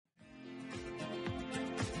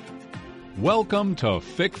Welcome to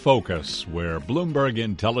FIC Focus, where Bloomberg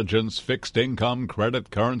Intelligence fixed income, credit,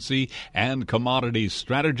 currency, and commodities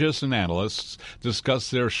strategists and analysts discuss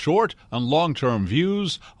their short and long-term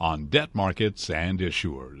views on debt markets and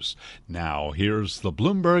issuers. Now, here's the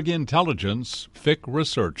Bloomberg Intelligence FIC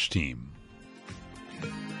research team.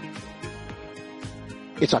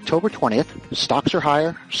 It's October 20th, stocks are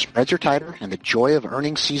higher, spreads are tighter, and the joy of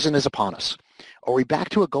earnings season is upon us. Are we back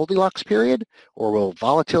to a Goldilocks period, or will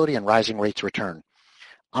volatility and rising rates return?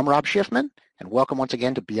 I'm Rob Schiffman, and welcome once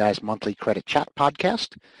again to BI's monthly credit chat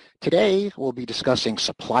podcast. Today, we'll be discussing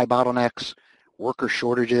supply bottlenecks, worker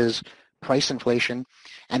shortages, price inflation,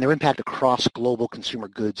 and their impact across global consumer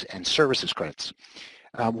goods and services credits.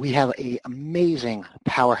 We have an amazing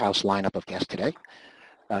powerhouse lineup of guests today.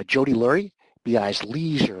 Jody Lurie, BI's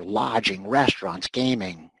leisure, lodging, restaurants,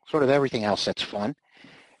 gaming, sort of everything else that's fun.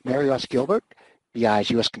 Mary Ross Gilbert, BI's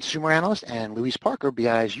U.S. consumer analyst, and Louise Parker,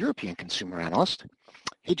 BI's European consumer analyst.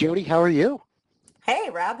 Hey, Jody, how are you? Hey,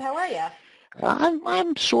 Rob, how are you?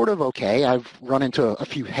 I'm sort of okay. I've run into a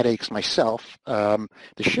few headaches myself. The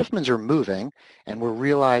Schiffmans are moving, and we're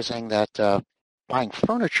realizing that buying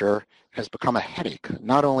furniture has become a headache.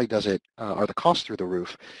 Not only are the costs through the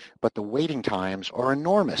roof, but the waiting times are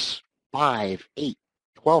enormous. 5, 8,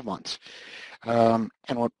 12 months. And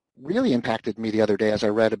what really impacted me the other day as I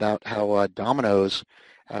read about how Domino's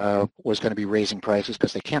was going to be raising prices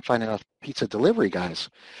because they can't find enough pizza delivery guys.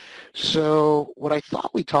 So what I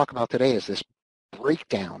thought we'd talk about today is this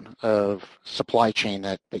breakdown of supply chain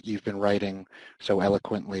that you've been writing so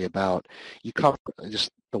eloquently about. You cover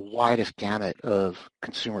just the widest gamut of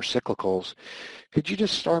consumer cyclicals. Could you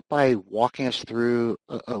just start by walking us through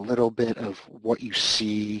a little bit of what you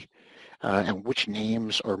see and which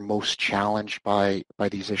names are most challenged by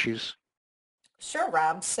these issues? Sure,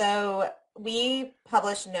 Rob. So we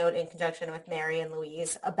published a note in conjunction with Mary and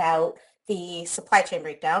Louise about the supply chain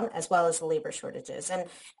breakdown as well as the labor shortages.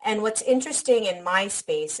 And what's interesting in my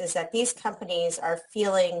space is that these companies are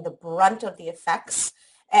feeling the brunt of the effects,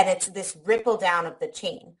 and it's this ripple down of the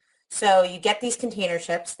chain. So you get these container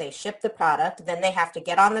ships, they ship the product, then they have to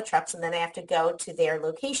get on the trucks, and then they have to go to their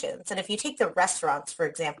locations. And if you take the restaurants, for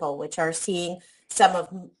example, which are seeing some of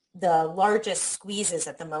the largest squeezes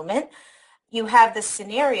at the moment, you have this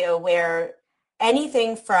scenario where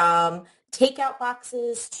anything from takeout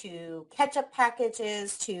boxes to ketchup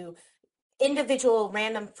packages to individual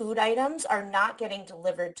random food items are not getting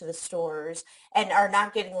delivered to the stores and are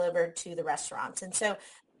not getting delivered to the restaurants. And so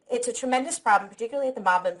it's a tremendous problem, particularly at the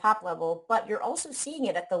mom and pop level, but you're also seeing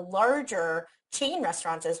it at the larger chain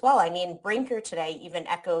restaurants as well. I mean, Brinker today even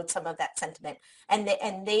echoed some of that sentiment. And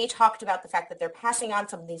they talked about the fact that they're passing on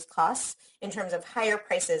some of these costs in terms of higher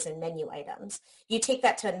prices and menu items. You take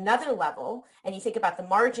that to another level and you think about the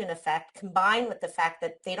margin effect combined with the fact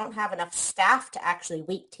that they don't have enough staff to actually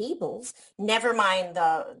wait tables, never mind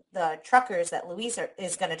the truckers that Louise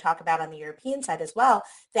is going to talk about on the European side as well,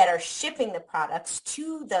 that are shipping the products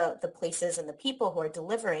to the places and the people who are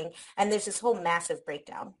delivering. And there's this whole massive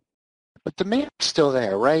breakdown. But demand's still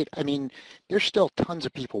there, right? I mean, there's still tons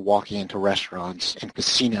of people walking into restaurants and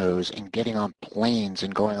casinos and getting on planes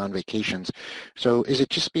and going on vacations. So is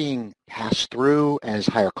it just being passed through as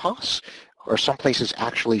higher costs, or some places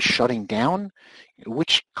actually shutting down?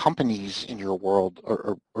 Which companies in your world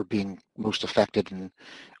are being most affected, and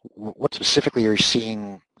what specifically are you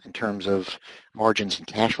seeing in terms of margins and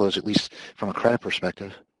cash flows, at least from a credit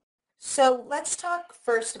perspective? So let's talk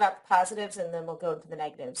first about the positives, and then we'll go into the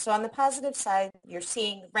negatives. So on the positive side, you're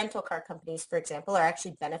seeing rental car companies, for example, are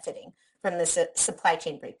actually benefiting from this supply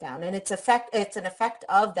chain breakdown. And it's an effect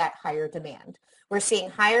of that higher demand. We're seeing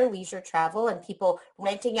higher leisure travel and people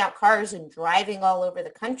renting out cars and driving all over the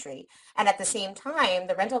country. And at the same time,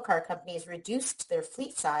 the rental car companies reduced their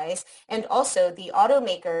fleet size, and also the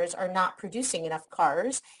automakers are not producing enough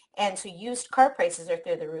cars. And so used car prices are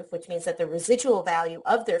through the roof, which means that the residual value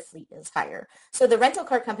of their fleet is higher. So the rental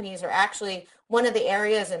car companies are actually one of the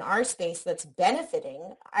areas in our space that's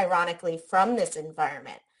benefiting, ironically, from this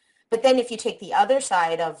environment. But then if you take the other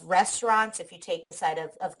side of restaurants, if you take the side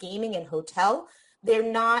of gaming and hotel, they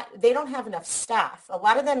don't have enough staff. A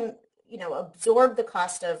lot of them, absorb the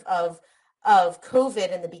cost of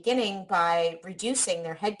COVID in the beginning by reducing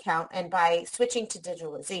their headcount and by switching to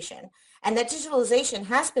digitalization. And that digitalization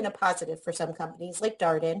has been a positive for some companies like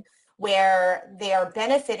Darden, where they are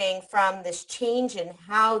benefiting from this change in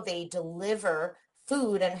how they deliver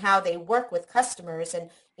food and how they work with customers.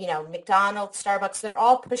 And, McDonald's, Starbucks, they're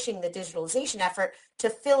all pushing the digitalization effort to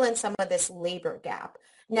fill in some of this labor gap.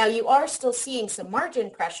 Now you are still seeing some margin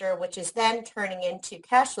pressure, which is then turning into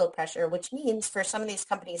cash flow pressure, which means for some of these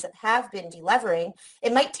companies that have been delevering,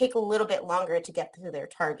 it might take a little bit longer to get to their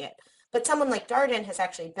target. But someone like Darden has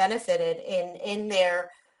actually benefited in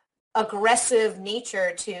their aggressive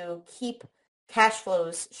nature to keep cash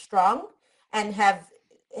flows strong and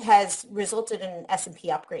has resulted in an S&P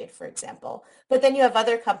upgrade, for example. But then you have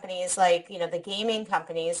other companies like, the gaming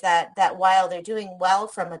companies that while they're doing well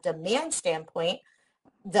from a demand standpoint,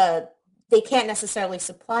 they can't necessarily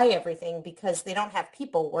supply everything because they don't have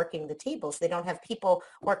people working the tables. They don't have people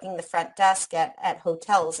working the front desk at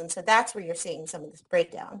hotels. And so that's where you're seeing some of this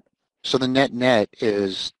breakdown. So the net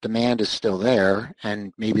is demand is still there,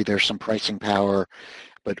 and maybe there's some pricing power,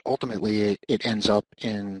 but ultimately it ends up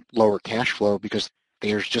in lower cash flow because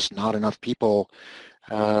there's just not enough people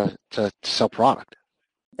to sell product.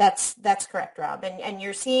 That's correct, Rob. And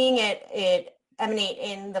you're seeing it emanate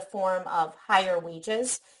in the form of higher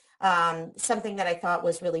wages. Something that I thought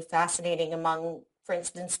was really fascinating among, for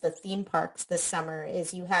instance, the theme parks this summer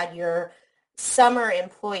is you had your summer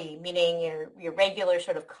employee, meaning your regular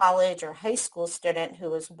sort of college or high school student who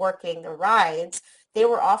was working the rides. They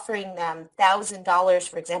were offering them $1,000,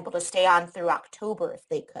 for example, to stay on through October if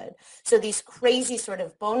they could. So these crazy sort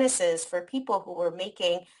of bonuses for people who were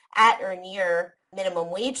making at or near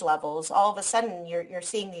minimum wage levels, all of a sudden you're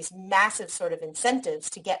seeing these massive sort of incentives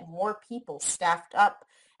to get more people staffed up.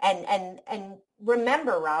 And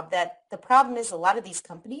remember, Rob, that the problem is a lot of these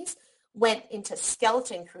companies went into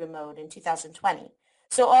skeleton crew mode in 2020.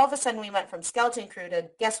 So all of a sudden we went from skeleton crew to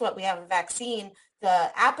guess what? We have a vaccine.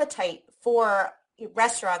 The appetite for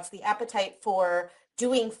restaurants, the appetite for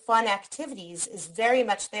doing fun activities is very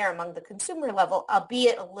much there among the consumer level,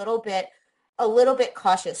 albeit a little bit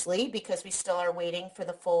cautiously because we still are waiting for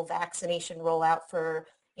the full vaccination rollout for,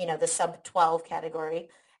 the sub 12 category.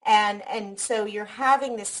 And so you're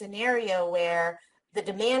having this scenario where the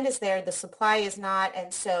demand is there, the supply is not,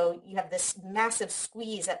 and so you have this massive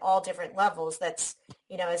squeeze at all different levels. That's,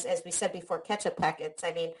 as we said before, ketchup packets.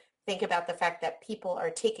 I mean, think about the fact that people are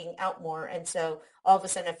taking out more, and so all of a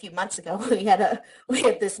sudden, a few months ago, we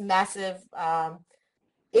had this massive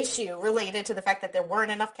issue related to the fact that there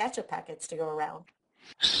weren't enough ketchup packets to go around.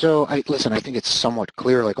 So I think it's somewhat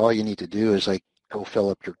clear. Like all you need to do is go fill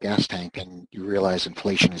up your gas tank, and you realize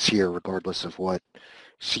inflation is here, regardless of what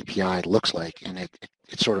CPI looks like, and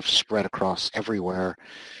it's sort of spread across everywhere.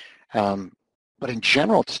 But in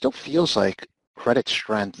general, it still feels like credit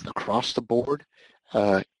strength across the board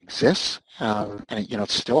exists, and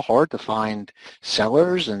it's still hard to find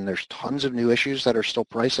sellers, and there's tons of new issues that are still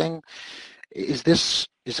pricing. Is this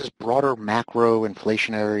broader macro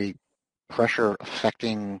inflationary pressure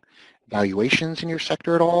affecting valuations in your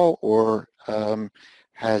sector at all, or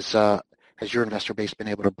has your investor base been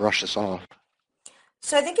able to brush this off?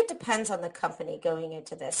 So I think it depends on the company going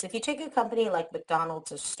into this. If you take a company like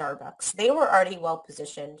McDonald's or Starbucks, they were already well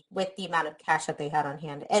positioned with the amount of cash that they had on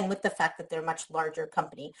hand and with the fact that they're a much larger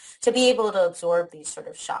company to be able to absorb these sort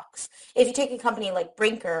of shocks. If you take a company like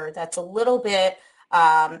Brinker, that's a little bit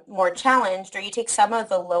more challenged, or you take some of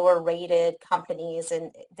the lower rated companies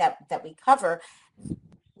and that we cover,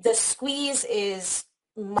 the squeeze is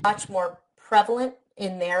much more prevalent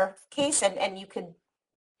in their case, and you could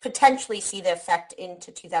potentially see the effect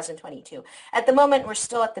into 2022. At the moment, we're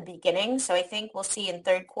still at the beginning, so I think we'll see in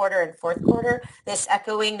third quarter and fourth quarter this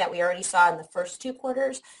echoing that we already saw in the first two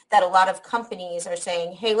quarters, that a lot of companies are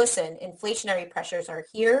saying, hey, listen, inflationary pressures are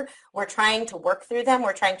here. We're trying to work through them.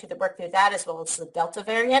 We're trying to work through that as well as the Delta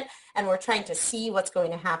variant, and we're trying to see what's going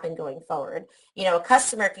to happen going forward. A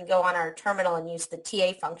customer can go on our terminal and use the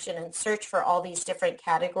TA function and search for all these different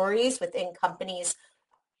categories within companies'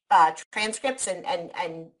 transcripts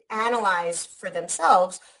and analyze for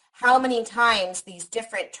themselves how many times these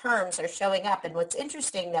different terms are showing up. And what's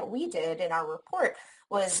interesting that we did in our report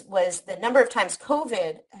was the number of times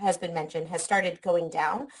COVID has been mentioned has started going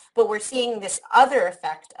down, but we're seeing this other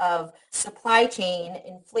effect of supply chain,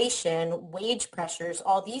 inflation, wage pressures,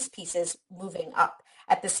 all these pieces moving up.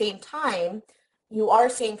 At the same time, you are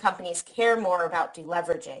seeing companies care more about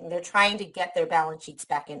deleveraging. They're trying to get their balance sheets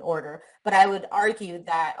back in order. But I would argue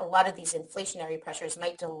that a lot of these inflationary pressures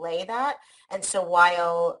might delay that. And so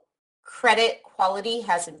while credit quality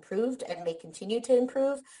has improved and may continue to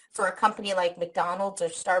improve, for a company like McDonald's or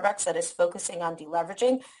Starbucks that is focusing on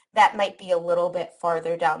deleveraging, that might be a little bit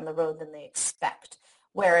farther down the road than they expect.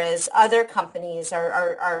 Whereas other companies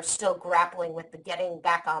are still grappling with the getting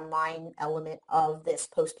back online element of this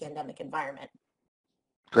post-pandemic environment.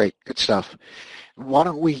 Great, good stuff. Why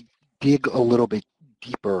don't we dig a little bit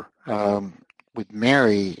deeper with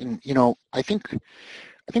Mary? And I think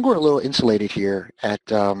I think we're a little insulated here at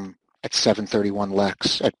 731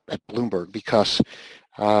 Lex at Bloomberg because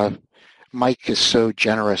Mike is so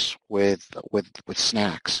generous with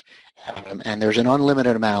snacks, and there's an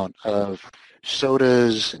unlimited amount of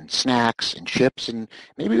sodas and snacks and chips, and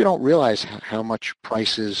maybe we don't realize how much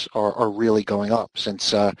prices are really going up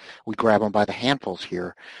since we grab them by the handfuls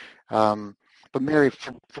here. But Mary,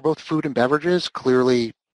 for both food and beverages,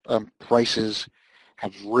 clearly prices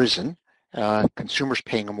have risen. Consumers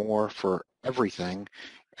paying more for everything.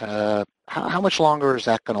 How much longer is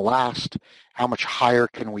that going to last? How much higher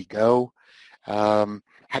can we go? How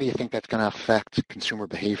do you think that's going to affect consumer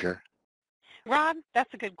behavior? Rob,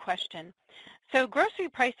 that's a good question. So grocery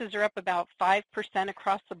prices are up about 5%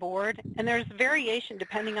 across the board, and there's variation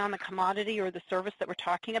depending on the commodity or the service that we're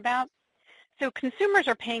talking about. So consumers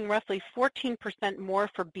are paying roughly 14% more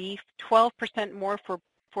for beef, 12% more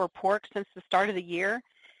for pork since the start of the year,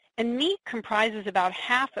 and meat comprises about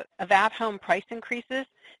half of at-home price increases.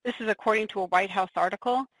 This is according to a White House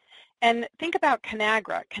article. And think about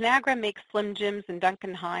Conagra. Conagra makes Slim Jims and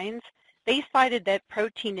Duncan Hines. They cited that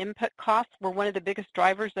protein input costs were one of the biggest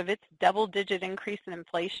drivers of its double-digit increase in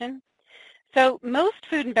inflation. So most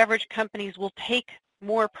food and beverage companies will take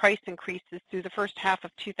more price increases through the first half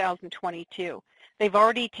of 2022. They've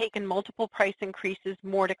already taken multiple price increases,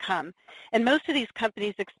 more to come. And most of these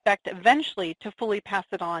companies expect eventually to fully pass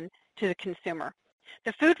it on to the consumer.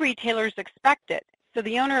 The food retailers expect it. So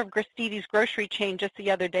the owner of Gristedes grocery chain just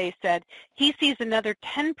the other day said he sees another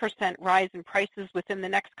 10% rise in prices within the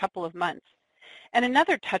next couple of months. And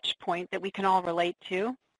another touch point that we can all relate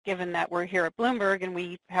to, given that we're here at Bloomberg and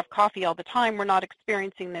we have coffee all the time, we're not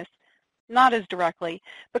experiencing this not as directly,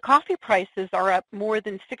 but coffee prices are up more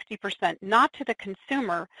than 60%, not to the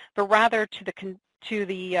consumer, but rather to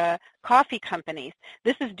the coffee companies.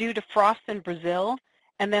 This is due to frost in Brazil,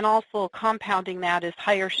 and then also compounding that is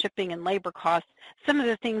higher shipping and labor costs, some of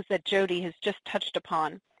the things that Jody has just touched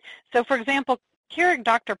upon. So for example, Keurig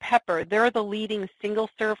Dr. Pepper, they're the leading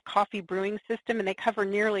single-serve coffee brewing system, and they cover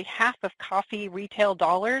nearly half of coffee retail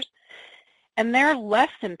dollars. And they're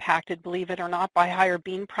less impacted, believe it or not, by higher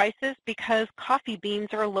bean prices because coffee beans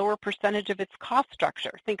are a lower percentage of its cost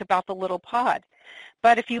structure. Think about the little pod.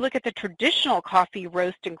 But if you look at the traditional coffee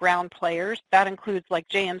roast and ground players, that includes like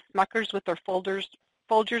J.M. Smuckers with their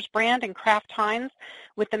Folgers brand and Kraft Heinz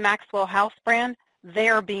with the Maxwell House brand, they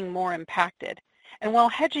are being more impacted. And while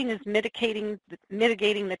hedging is mitigating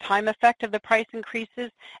the time effect of the price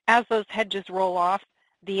increases, as those hedges roll off,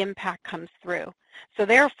 the impact comes through. So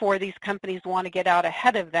therefore, these companies want to get out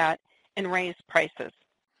ahead of that and raise prices.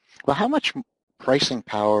 Well, how much pricing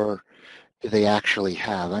power do they actually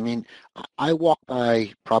have? I mean, I walk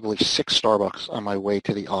by probably 6 Starbucks on my way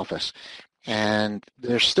to the office, and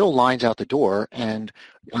there's still lines out the door, and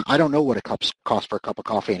I don't know what it costs for a cup of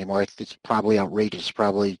coffee anymore. It's probably outrageous.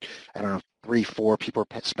 Probably, I don't know, 3, 4 people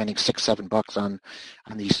are spending $6, $7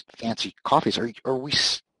 on these fancy coffees. Are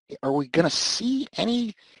we going to see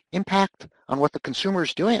any impact on what the consumer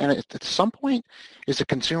is doing? And at some point, is the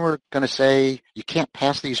consumer going to say, you can't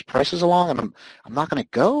pass these prices along and I'm not going to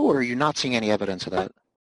go, or are you not seeing any evidence of that?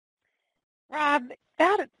 Rob,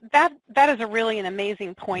 that is an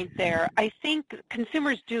amazing point there. I think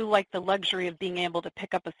consumers do like the luxury of being able to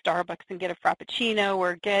pick up a Starbucks and get a Frappuccino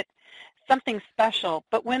or get something special.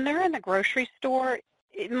 But when they're in the grocery store,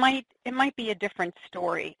 it might be a different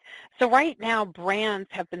story. So right now, brands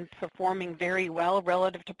have been performing very well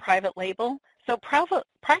relative to private label. So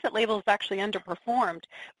private label is actually underperformed.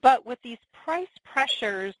 But with these price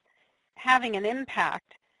pressures having an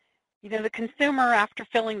impact, the consumer, after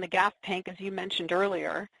filling the gas tank, as you mentioned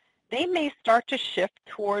earlier, they may start to shift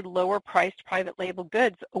toward lower-priced private label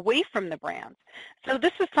goods away from the brands. So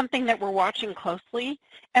this is something that we're watching closely,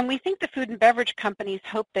 and we think the food and beverage companies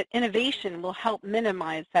hope that innovation will help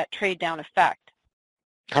minimize that trade-down effect.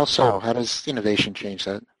 How so? How does innovation change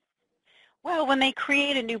that? Well, when they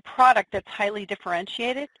create a new product that's highly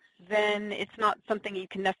differentiated, then it's not something you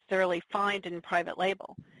can necessarily find in private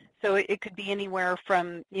label. So it could be anywhere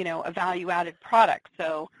from, a value-added product.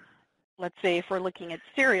 So let's say if we're looking at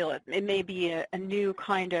cereal, it may be a new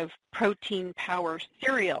kind of protein power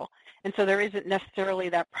cereal. And so there isn't necessarily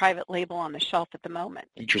that private label on the shelf at the moment.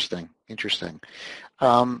 Interesting.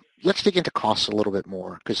 Let's dig into costs a little bit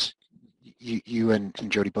more, because you and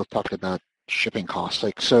Jody both talked about shipping costs.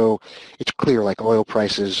 So it's clear, oil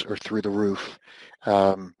prices are through the roof.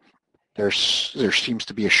 There seems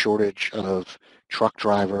to be a shortage of truck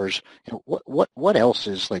drivers. What else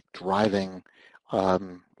is driving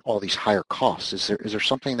all these higher costs? Is there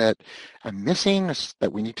something that I'm missing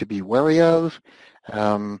that we need to be wary of?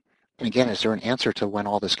 And again, is there an answer to when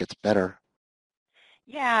all this gets better?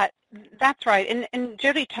 Yeah, that's right. And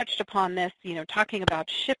Jody touched upon this, talking about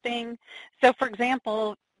shipping. So for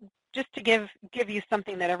example, just to give you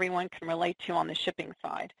something that everyone can relate to on the shipping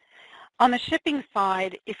side. On the shipping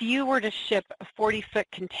side, if you were to ship a 40-foot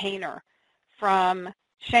container from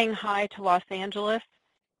Shanghai to Los Angeles,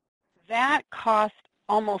 that cost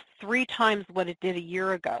almost 3 times what it did a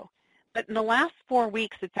year ago. But in the last 4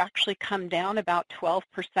 weeks, it's actually come down about 12%.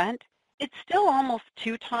 It's still almost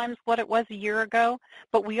 2 times what it was a year ago,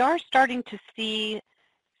 but we are starting to see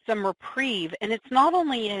some reprieve. And it's not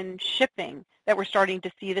only in shipping that we're starting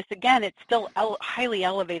to see this. Again, it's still highly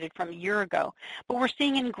elevated from a year ago, but we're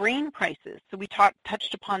seeing in grain prices. So we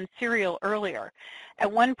touched upon cereal earlier.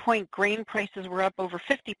 At one point, grain prices were up over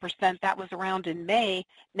 50%. That was around in May.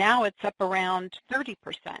 Now it's up around 30%.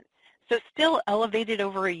 So still elevated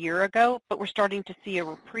over a year ago, but we're starting to see a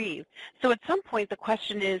reprieve. So at some point, the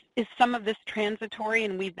question is some of this transitory?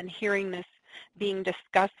 And we've been hearing this being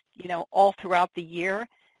discussed, all throughout the year.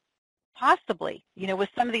 Possibly, with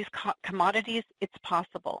some of these commodities, it's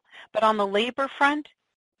possible. But on the labor front,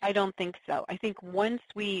 I don't think so. I think once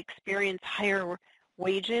we experience higher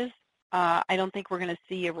wages, I don't think we're going to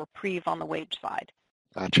see a reprieve on the wage side.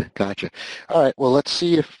 Gotcha. All right. Well, let's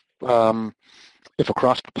see if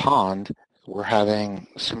across the pond we're having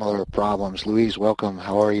similar problems. Louise, welcome.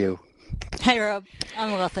 How are you? Hey, Rob.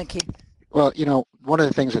 I'm well, thank you. Well, one of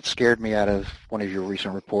the things that scared me out of one of your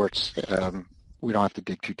recent reports, we don't have to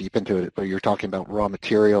dig too deep into it, but you're talking about raw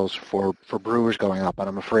materials for brewers going up, and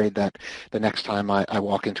I'm afraid that the next time I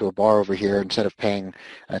walk into a bar over here, instead of paying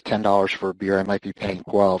 $10 for a beer, I might be paying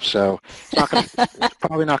 $12. So it's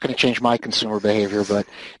probably not going to change my consumer behavior, but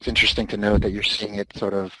it's interesting to note that you're seeing it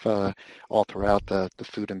sort of all throughout the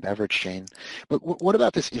food and beverage chain. But what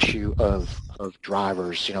about this issue of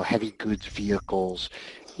drivers, heavy goods vehicles?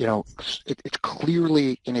 It's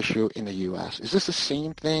clearly an issue in the U.S. Is this the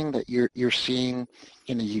same thing that you're seeing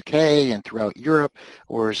in the U.K. and throughout Europe,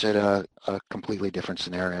 or is it a completely different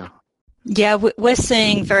scenario? Yeah, we're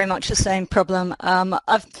seeing very much the same problem.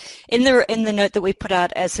 In the note that we put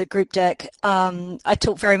out as a group deck, I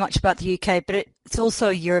talk very much about the UK, but it's also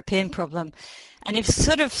a European problem. And if you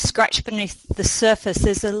sort of scratch beneath the surface,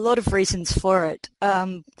 there's a lot of reasons for it.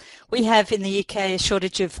 We have in the UK a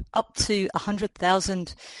shortage of up to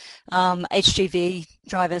 100,000 HGV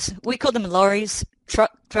drivers. We call them lorries, truck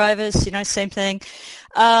drivers, same thing.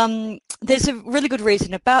 There's a really good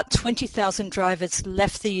reason. About 20,000 drivers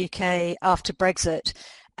left the UK after Brexit,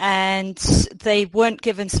 and they weren't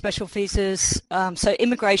given special visas. So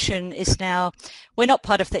immigration is now, we're not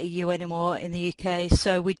part of the EU anymore in the UK,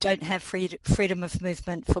 so we don't have freedom of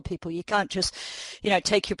movement for people. You can't just,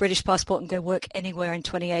 take your British passport and go work anywhere in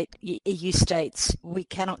 28 EU states. We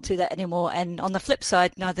cannot do that anymore. And on the flip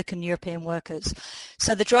side, neither can European workers.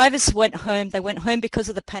 So the drivers went home. They went home because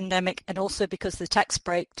of the pandemic and also because the tax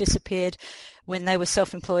break disappeared when they were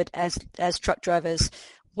self-employed as truck drivers.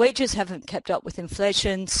 Wages haven't kept up with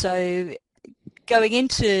inflation, so going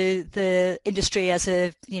into the industry as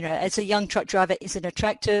a young truck driver isn't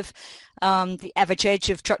attractive. The average age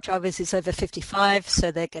of truck drivers is over 55,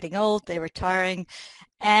 so they're getting old, they're retiring.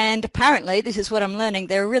 And apparently, this is what I'm learning,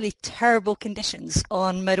 there are really terrible conditions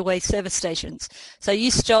on motorway service stations. So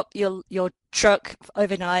you stop your truck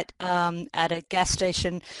overnight at a gas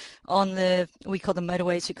station on we call them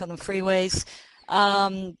motorways, we call them freeways.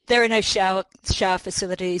 There are no shower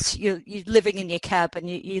facilities. You're living in your cab and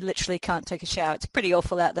you literally can't take a shower. It's pretty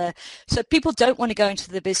awful out there. So people don't want to go into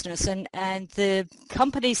the business, and the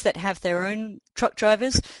companies that have their own truck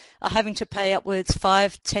drivers are having to pay upwards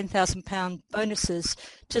 £5,000-10,000 bonuses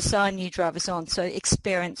to sign new drivers on, so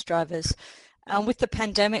experienced drivers. With the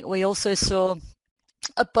pandemic, we also saw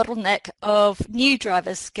a bottleneck of new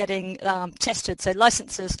drivers getting tested, so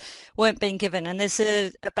licenses weren't being given, and there's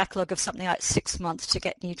a backlog of something like 6 months to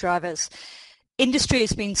get new drivers. Industry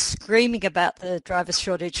has been screaming about the driver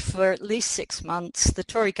shortage for at least 6 months. The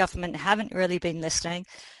Tory government haven't really been listening,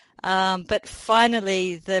 but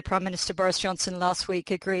finally the Prime Minister Boris Johnson last week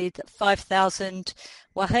agreed that 5,000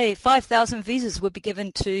 visas would be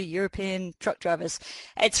given to European truck drivers.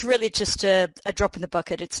 It's really just a drop in the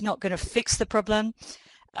bucket. It's not going to fix the problem.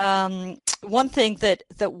 One thing that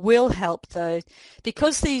will help, though,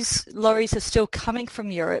 because these lorries are still coming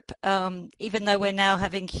from Europe, even though we're now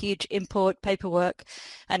having huge import paperwork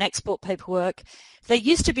and export paperwork, they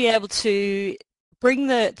used to be able to bring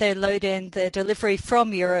their load in, their delivery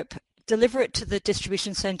from Europe, deliver it to the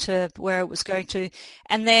distribution center where it was going to,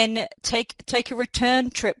 and then take a return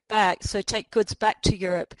trip back, so take goods back to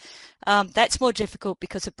Europe. That's more difficult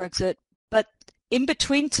because of Brexit, but in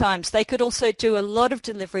between times, they could also do a lot of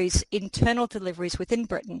deliveries, internal deliveries within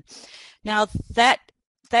Britain. Now, that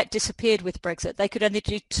that disappeared with Brexit. They could only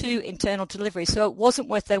do 2 internal deliveries, so it wasn't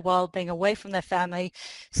worth their while being away from their family.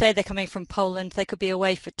 Say they're coming from Poland, they could be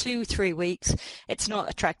away for 2-3 weeks. It's not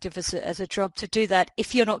attractive as a job to do that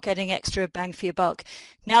if you're not getting extra bang for your buck.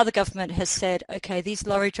 Now the government has said, okay, these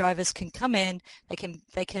lorry drivers can come in,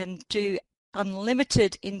 they can do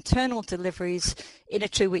unlimited internal deliveries in a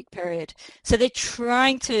 2-week period. So they're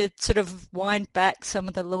trying to sort of wind back some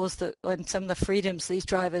of the laws and some of the freedoms these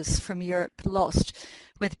drivers from Europe lost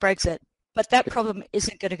with Brexit. But that problem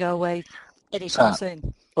isn't going to go away anytime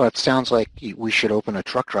soon. Well, it sounds like we should open a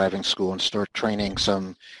truck driving school and start training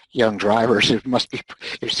some young drivers. It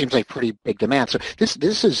seems like pretty big demand. So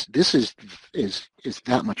this is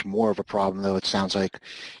that much more of a problem, though. It sounds like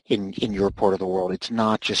in your part of the world, it's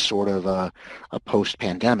not just sort of a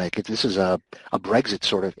post-pandemic. This is a Brexit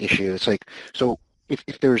sort of issue. It's like, so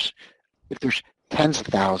if there's tens of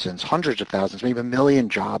thousands, hundreds of thousands, maybe 1 million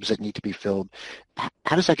jobs that need to be filled,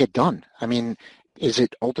 how does that get done? I mean, is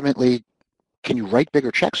it ultimately, can you write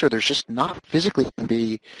bigger checks, or there's just not physically going to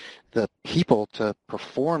be the people to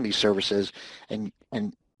perform these services, and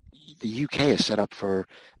the UK is set up for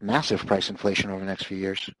massive price inflation over the next few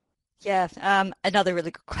years? Yeah, another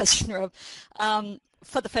really good question, Rob.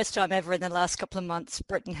 For the first time ever in the last couple of months,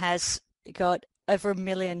 Britain has got over 1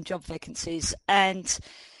 million job vacancies, and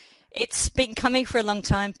it's been coming for a long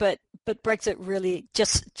time, but Brexit really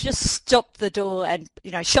just stopped the door and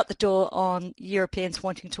shut the door on Europeans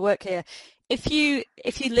wanting to work here. If you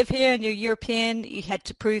live here and you're European, you had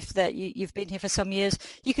to prove that you've been here for some years,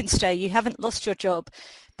 you can stay. You haven't lost your job.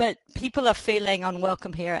 But people are feeling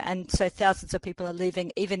unwelcome here, and so thousands of people are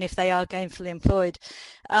leaving, even if they are gainfully employed.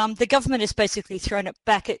 The government has basically thrown it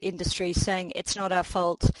back at industry, saying it's not our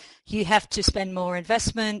fault. You have to spend more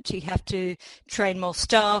investment, you have to train more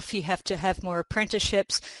staff, you have to have more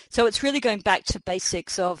apprenticeships. So it's really going back to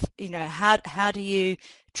basics of, how do you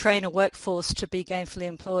train a workforce to be gainfully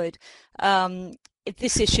employed?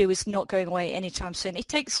 This issue is not going away anytime soon. It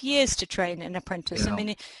takes years to train an apprentice. Yeah. I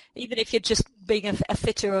mean, even if you're just being a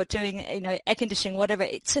fitter or doing, air conditioning, whatever,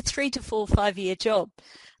 it's a 3 to 4, 5-year job.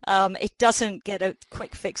 It doesn't get a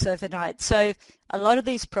quick fix overnight. So a lot of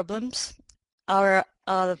these problems are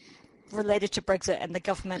related to Brexit, and the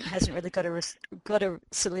government hasn't really got a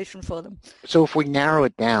solution for them. So if we narrow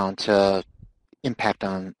it down to impact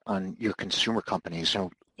on your consumer companies,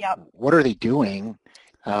 what are they doing?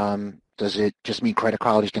 Does it just mean credit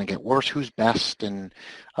quality is going to get worse? Who's best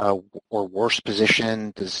or worse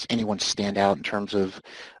positioned? Does anyone stand out in terms of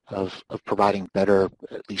providing better,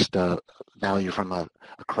 at least value from a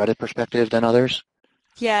credit perspective than others?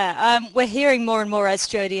 Yeah, we're hearing more and more, as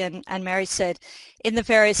Jody and Mary said, in the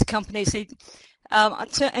various companies. In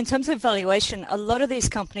terms of valuation, a lot of these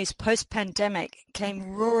companies post-pandemic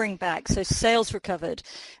came roaring back. So sales recovered,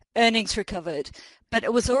 earnings recovered, but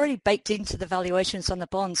it was already baked into the valuations on the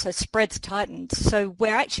bonds, so spreads tightened. So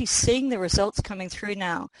we're actually seeing the results coming through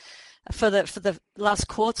now for the last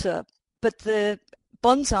quarter, but the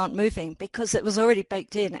bonds aren't moving because it was already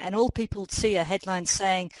baked in, and all people see are headlines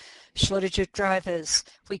saying shortage of drivers,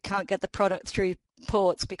 we can't get the product through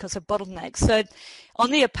ports because of bottlenecks. So on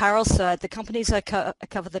the apparel side, the companies I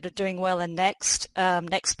cover that are doing well are Next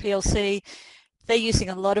PLC. They're using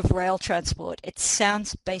a lot of rail transport. It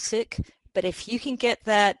sounds basic, but if you can get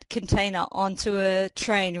that container onto a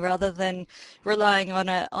train rather than relying on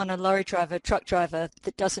a lorry driver, truck driver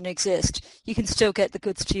that doesn't exist, you can still get the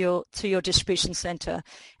goods to your distribution center.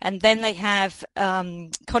 And then they have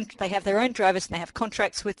their own drivers, and they have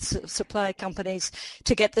contracts with supply companies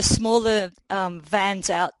to get the smaller vans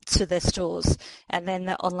out to their stores. And then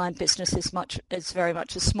the online business is very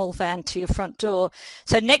much a small van to your front door.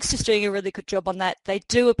 So Next is doing a really good job on that. They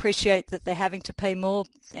do appreciate that they're having to pay more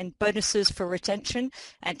and bonuses for retention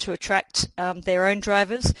and to attract their own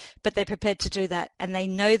drivers, but they're prepared to do that, and they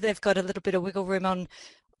know they've got a little bit of wiggle room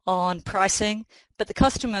on pricing, but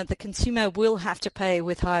the consumer will have to pay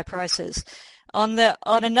with higher prices. On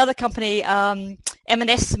another company,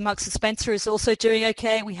 M&S, Marks & Spencer, is also doing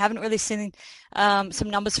okay. We haven't really seen some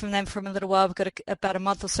numbers from them from a little while. We've got about a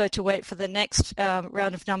month or so to wait for the next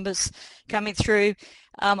round of numbers coming through.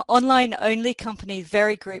 Online-only company,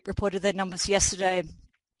 Very Group, reported their numbers yesterday.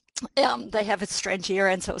 They have a strange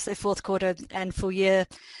year-end, so it was their fourth quarter and full year,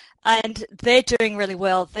 and they're doing really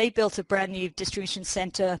well. They built a brand new distribution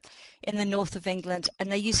centre in the north of England,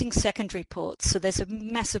 and they're using secondary ports. So there's a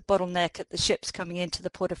massive bottleneck at the ships coming into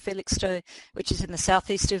the port of Felixstowe, which is in the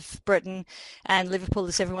southeast of Britain, and Liverpool,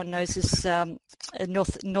 as everyone knows, is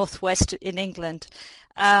northwest in England.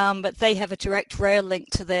 But they have a direct rail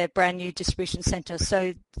link to their brand new distribution centre,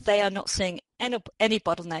 so they are not seeing any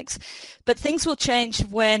bottlenecks. But things will change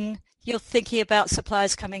when you're thinking about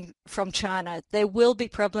supplies coming from China. There will be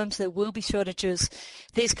problems. There will be shortages.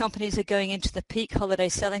 These companies are going into the peak holiday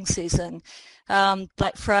selling season,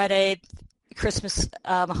 Black Friday, Christmas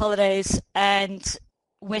holidays, and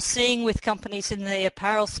we're seeing with companies in the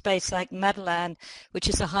apparel space like Madeline, which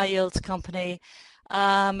is a high-yield company,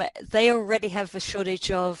 they already have a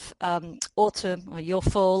shortage of autumn or your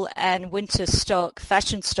fall and winter stock,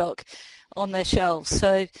 fashion stock on their shelves.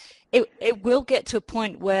 So it will get to a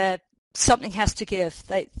point where something has to give.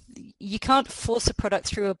 You can't force a product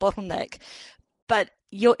through a bottleneck, but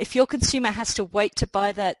if your consumer has to wait to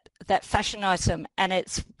buy that fashion item and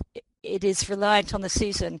it is reliant on the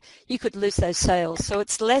season, you could lose those sales. So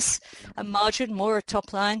it's less a margin, more a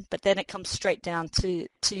top line, but then it comes straight down to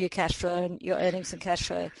your cash flow and your earnings and cash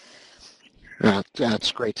flow.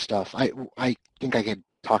 That's great stuff. I think I could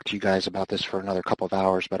talk to you guys about this for another couple of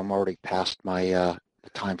hours, but I'm already past my the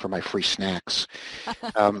time for my free snacks.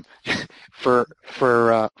 For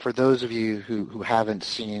those of you who haven't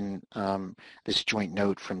seen this joint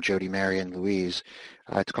note from Jody, Mary, and Louise,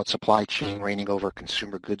 it's called Supply Chain Reigning Over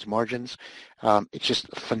Consumer Goods Margins. It's just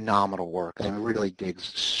phenomenal work, and it really digs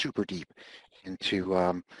super deep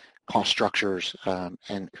into cost structures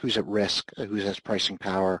and who's at risk, who has pricing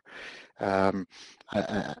power.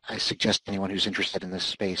 I suggest anyone who's interested in this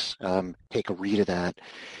space take a read of that.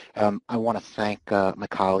 I want to thank my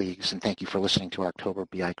colleagues and thank you for listening to our October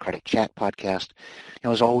BI Credit Chat podcast.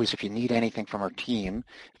 As always, if you need anything from our team,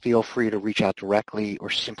 feel free to reach out directly or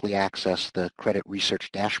simply access the credit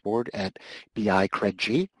research dashboard at BI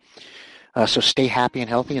CredG. So stay happy and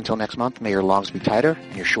healthy until next month. May your longs be tighter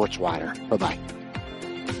and your shorts wider. Bye-bye.